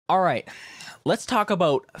All right, let's talk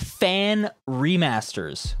about fan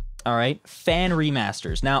remasters. All right, fan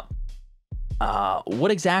remasters. Now,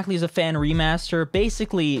 what exactly is a fan remaster?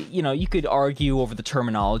 Basically, you know, you could argue over the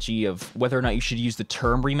terminology of whether or not you should use the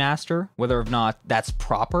term remaster, whether or not that's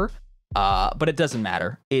proper, but it doesn't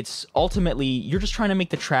matter. It's ultimately, you're just trying to make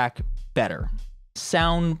the track better,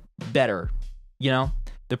 sound better, you know,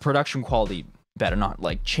 the production quality better, not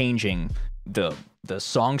like changing the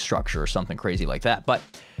song structure or something crazy like that, but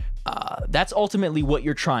that's ultimately what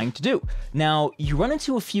you're trying to do. Now, you run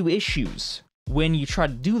into a few issues when you try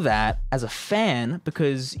to do that as a fan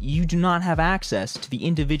because you do not have access to the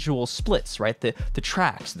individual splits, right? The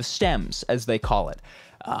tracks, the stems, as they call it.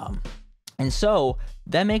 And so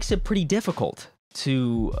that makes it pretty difficult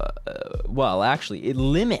to, well, actually, it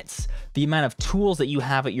limits the amount of tools that you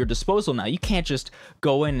have at your disposal now. You can't just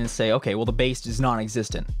go in and say, okay, well, the bass is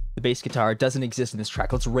non-existent. The bass guitar doesn't exist in this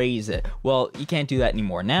track. Let's raise it. Well, you can't do that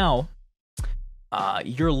anymore. Now,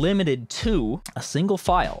 you're limited to a single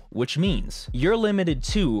file, which means you're limited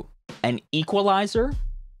to an equalizer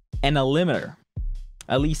and a limiter.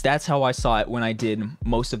 At least that's how I saw it when I did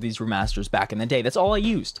most of these remasters back in the day. That's all I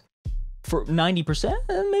used. For 90%,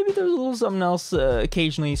 maybe there's a little something else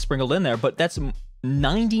occasionally sprinkled in there, but that's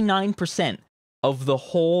 99% of the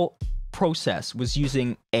whole process was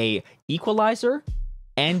using a equalizer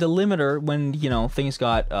and a limiter when, you know, things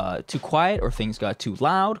got too quiet or things got too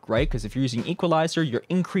loud, right? Because if you're using equalizer, you're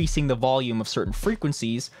increasing the volume of certain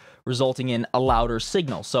frequencies, resulting in a louder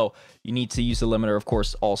signal. So you need to use the limiter, of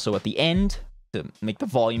course, also at the end to make the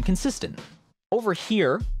volume consistent. Over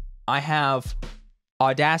here, I have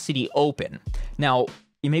Audacity open. Now,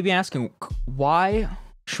 you may be asking, why,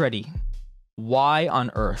 Shreddy, why on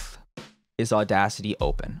earth is Audacity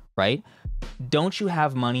open, right? Don't you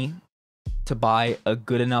have money to buy a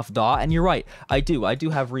good enough DAW? And you're right, I do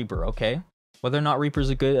have Reaper, okay? Whether or not Reaper's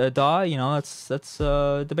a good DAW, you know, that's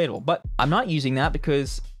debatable. But I'm not using that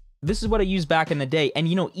because this is what I used back in the day. And,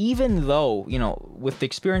 you know, even though, you know, with the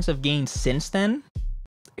experience I've gained since then,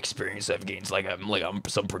 like I'm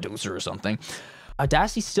some producer or something,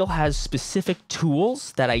 Audacity still has specific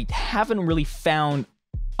tools that I haven't really found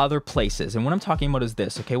other places. And what I'm talking about is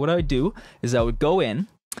this, okay? What I would do is I would go in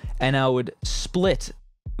and I would split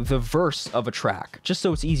the verse of a track just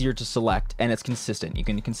so it's easier to select and it's consistent. You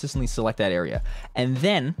can consistently select that area. And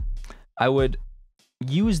then I would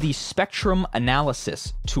use the spectrum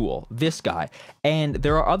analysis tool, this guy. And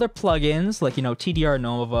there are other plugins like, you know, TDR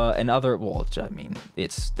Nova and other, well, I mean,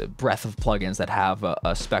 it's the breadth of plugins that have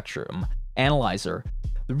a spectrum analyzer.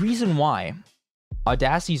 The reason why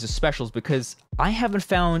Audacity is a special is because I haven't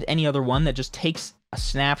found any other one that just takes a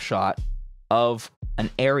snapshot of an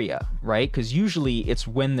area, right? Because usually it's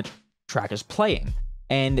when the track is playing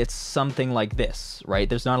and it's something like this, right?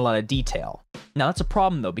 There's not a lot of detail. Now that's a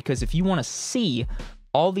problem though, because if you want to see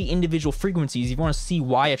all the individual frequencies, if you want to see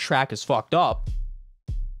why a track is fucked up,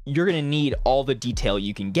 you're going to need all the detail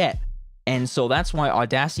you can get. And so that's why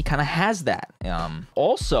Audacity kind of has that.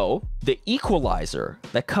 Also, the equalizer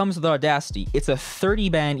that comes with Audacity, it's a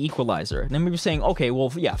 30-band equalizer. And then maybe saying, okay,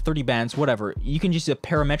 well, yeah, 30 bands, whatever. You can just use a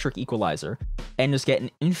parametric equalizer and just get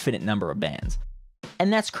an infinite number of bands.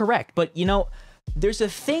 And that's correct. But, you know, there's a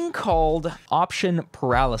thing called option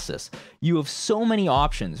paralysis. You have so many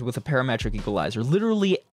options with a parametric equalizer,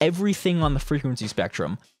 literally everything on the frequency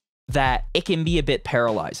spectrum, that it can be a bit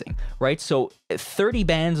paralyzing, right? So 30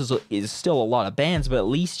 bands is still a lot of bands, but at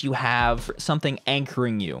least you have something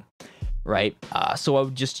anchoring you, right? So I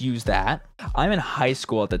would just use that. I'm in high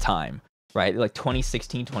school at the time, right? Like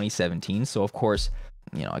 2016, 2017. So of course,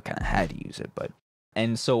 you know, I kind of had to use it, but.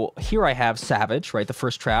 And so here I have Savage, right? The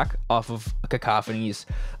first track off of Cacophony's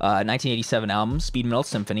 1987 album, Speed Metal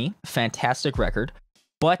Symphony. Fantastic record,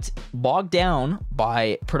 but bogged down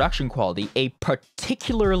by production quality, a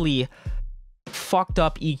particularly fucked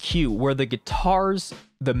up EQ where the guitars,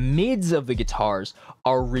 the mids of the guitars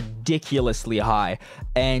are ridiculously high.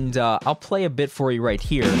 And I'll play a bit for you right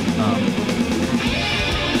here.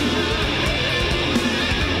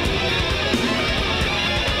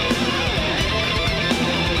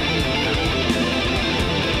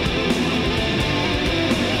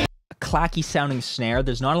 Clacky sounding snare.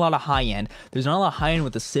 There's not a lot of high end. There's not a lot of high end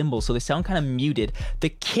with the cymbals, so they sound kind of muted. The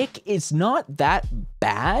kick is not that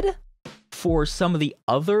bad for some of the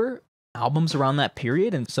other albums around that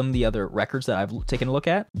period and some of the other records that I've taken a look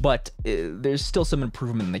at, but there's still some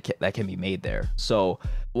improvement that can be made there. So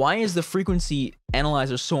why is the frequency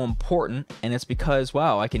analyzer so important? And it's because,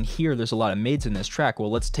 wow, I can hear there's a lot of mids in this track.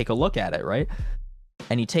 Well, let's take a look at it, right?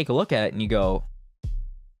 And you take a look at it and you go,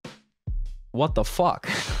 what the fuck?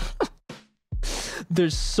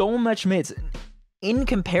 There's so much mids. in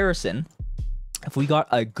comparison, if we got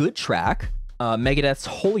a good track, Megadeth's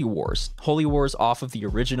Holy Wars off of the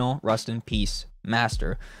original Rust in Peace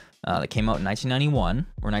master that came out in 1991,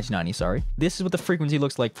 or 1990, sorry. This is what the frequency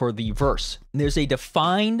looks like for the verse. There's a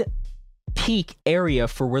defined peak area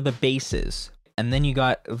for where the bass is. And then you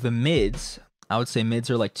got the mids. I would say mids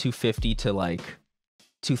are like 250 to like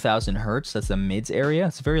 2000 hertz. That's the mids area.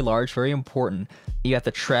 It's very large, very important. You got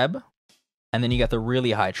the treb, and then you got the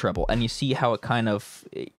really high treble. And you see how it kind of,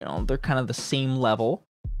 you know, they're kind of the same level.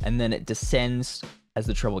 And then it descends as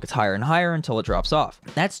the treble gets higher and higher until it drops off.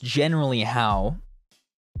 That's generally how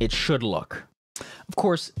it should look. Of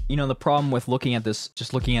course, you know, the problem with looking at this,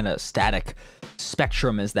 just looking at a static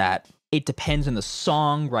spectrum, is that it depends on the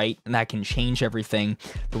song, right? And that can change everything,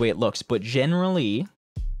 the way it looks. But generally,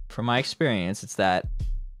 from my experience, it's that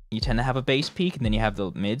you tend to have a bass peak, and then you have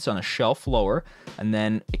the mids on a shelf lower, and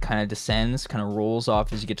then it kind of descends, kind of rolls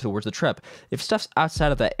off as you get towards the trip. If stuff's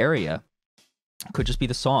outside of that area, it could just be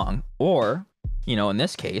the song, or, you know, in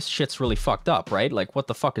this case, shit's really fucked up, right? Like, what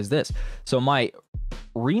the fuck is this? So my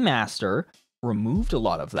remaster removed a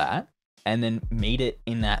lot of that, and then made it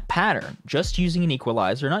in that pattern, just using an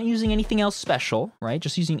equalizer, not using anything else special, right?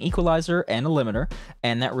 Just using an equalizer and a limiter,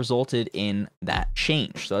 and that resulted in that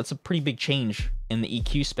change. So that's a pretty big change in the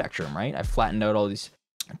EQ spectrum, right? I flattened out all these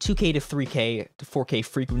 2K to 3K to 4K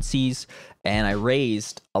frequencies, and I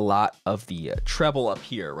raised a lot of the treble up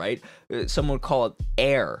here, right? Someone would call it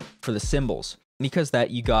air for the cymbals, because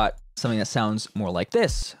that you got something that sounds more like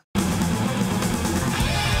this.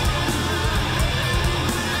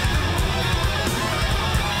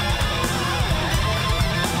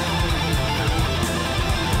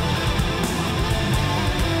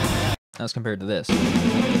 As compared to this.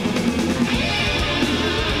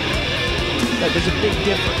 There's a big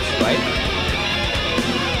difference, right?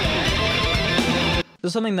 So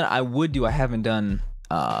something that I would do, I haven't done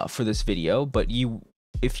for this video, but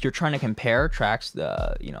if you're trying to compare tracks,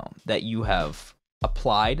 you know, that you have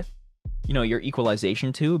applied, you know, your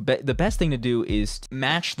equalization to, the best thing to do is to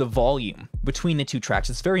match the volume between the two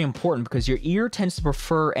tracks. It's very important because your ear tends to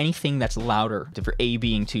prefer anything that's louder. For A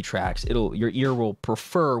being two tracks, your ear will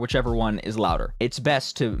prefer whichever one is louder. It's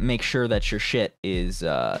best to make sure that your shit is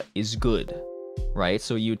good, right?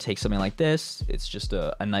 So you would take something like this. It's just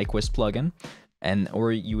a Nyquist plugin,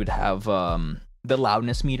 or you would have the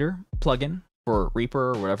loudness meter plugin for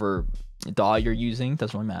Reaper or whatever DAW you're using,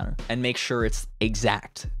 doesn't really matter, and make sure it's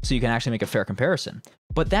exact so you can actually make a fair comparison.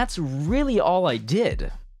 But that's really all I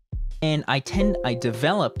did. And I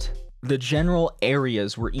developed the general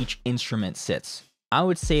areas where each instrument sits. I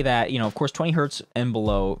would say that, you know, of course, 20 hertz and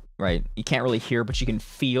below, right? You can't really hear, but you can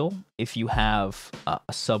feel if you have a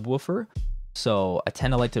subwoofer. So I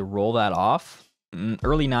tend to like to roll that off.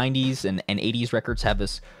 Early 90s and 80s records have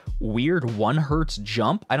this weird 1 hertz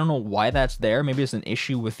jump. I don't know why that's there. Maybe it's an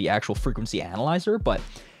issue with the actual frequency analyzer, but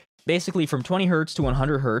basically from 20 hertz to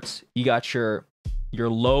 100 hertz, you got your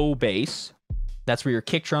low bass. That's where your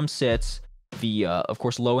kick drum sits, the of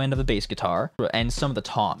course low end of the bass guitar, and some of the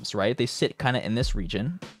toms, right? They sit kind of in this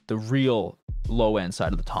region, the real low end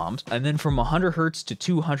side of the toms. And then from 100 hertz to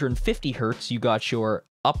 250 hertz, you got your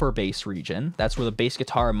upper bass region. That's where the bass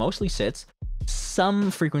guitar mostly sits.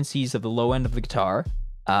 Some frequencies of the low end of the guitar,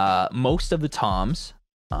 most of the toms,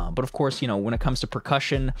 but of course, you know, when it comes to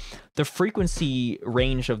percussion, the frequency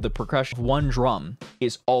range of the percussion of one drum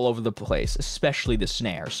is all over the place, especially the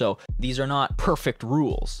snare. So these are not perfect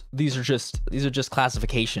rules. These are just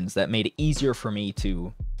classifications that made it easier for me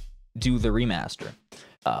to do the remaster.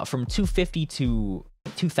 From 250 to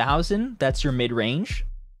 2000, that's your mid-range.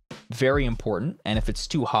 Very important, and if it's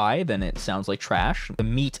too high, then it sounds like trash. The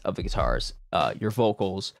meat of the guitars, your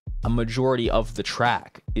vocals, a majority of the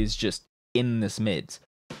track is just in the mids,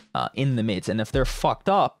 and if they're fucked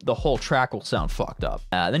up, the whole track will sound fucked up.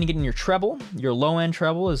 Then you get in your treble. Your low end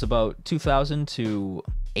treble is about 2,000 to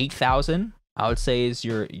 8,000. I would say is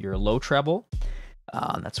your low treble.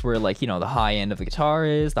 That's where, like, you know, the high end of the guitar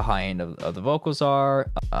is, the high end of the vocals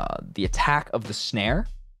are, the attack of the snare.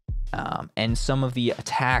 And some of the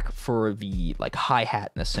attack for the, like,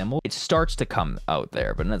 hi-hat and the cymbal, it starts to come out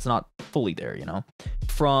there, but it's not fully there, you know.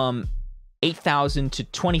 From 8,000 to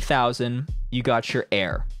 20,000, you got your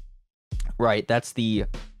air, right? That's the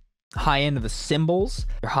high end of the cymbals,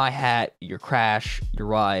 your hi-hat, your crash, your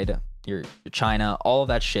ride, your China, all of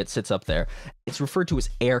that shit sits up there. It's referred to as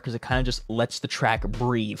air because it kind of just lets the track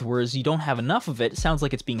breathe, whereas you don't have enough of it. It sounds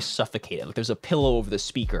like it's being suffocated, like there's a pillow over the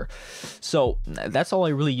speaker. So that's all I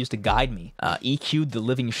really used to guide me. EQ'd the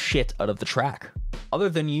living shit out of the track. Other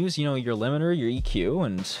than use, you know, your limiter, your EQ,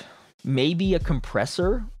 and maybe a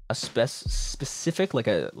compressor. a specific like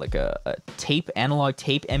a tape analog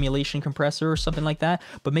tape emulation compressor or something like that,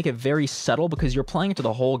 but make it very subtle because you're playing it to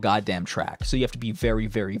the whole goddamn track. So you have to be very,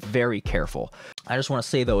 very, very careful. I just want to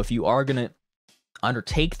say though, if you are gonna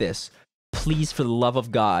undertake this, please, for the love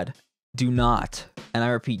of God, do not, and I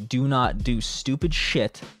repeat, do not do stupid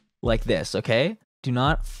shit like this, okay? Do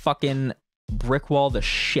not fucking brickwall the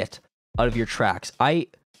shit out of your tracks.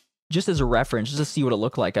 Just as a reference, just to see what it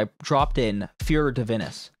looked like, I dropped in Furor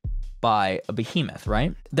Divinis by a Behemoth,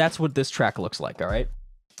 right? That's what this track looks like, all right?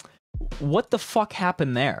 What the fuck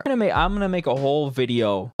happened there? I'm gonna make a whole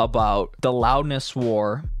video about the loudness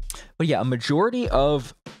war. But yeah, a majority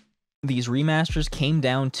of these remasters came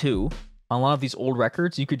down to, on a lot of these old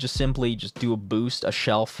records, you could just simply just do a boost, a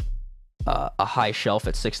shelf, a high shelf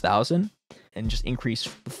at 6,000, and just increase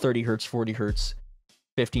 30 hertz, 40 hertz,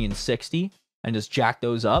 50 and 60, and just jack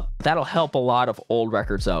those up. That'll help a lot of old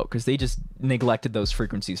records out because they just neglected those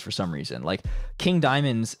frequencies for some reason. Like King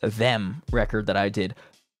Diamond's Them record that I did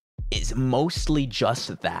is mostly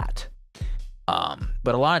just that.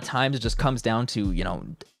 But a lot of times it just comes down to, you know,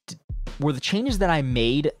 were the changes that I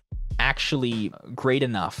made actually great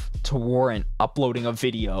enough to warrant uploading a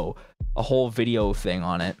video, a whole video thing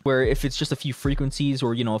on it, where if it's just a few frequencies,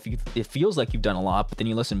 or, you know, if it feels like you've done a lot, but then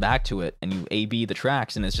you listen back to it and you A/B the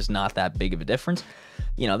tracks and it's just not that big of a difference,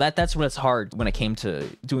 you know, that's when it's hard when it came to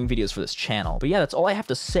doing videos for this channel. But yeah, that's all I have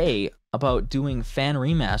to say about doing fan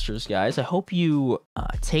remasters, guys. I hope you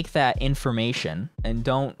take that information and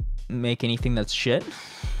don't make anything that's shit.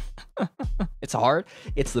 It's hard.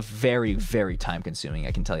 It's very, very time consuming.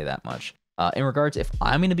 I can tell you that much. In regards, if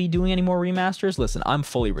I'm going to be doing any more remasters, listen, I'm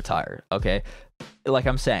fully retired. Okay. Like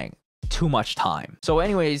I'm saying, too much time. So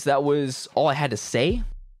anyways, that was all I had to say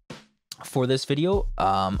for this video.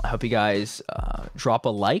 I hope you guys drop a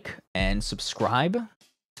like and subscribe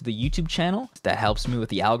to the YouTube channel. That helps me with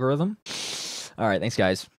the algorithm. All right. Thanks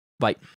guys. Bye.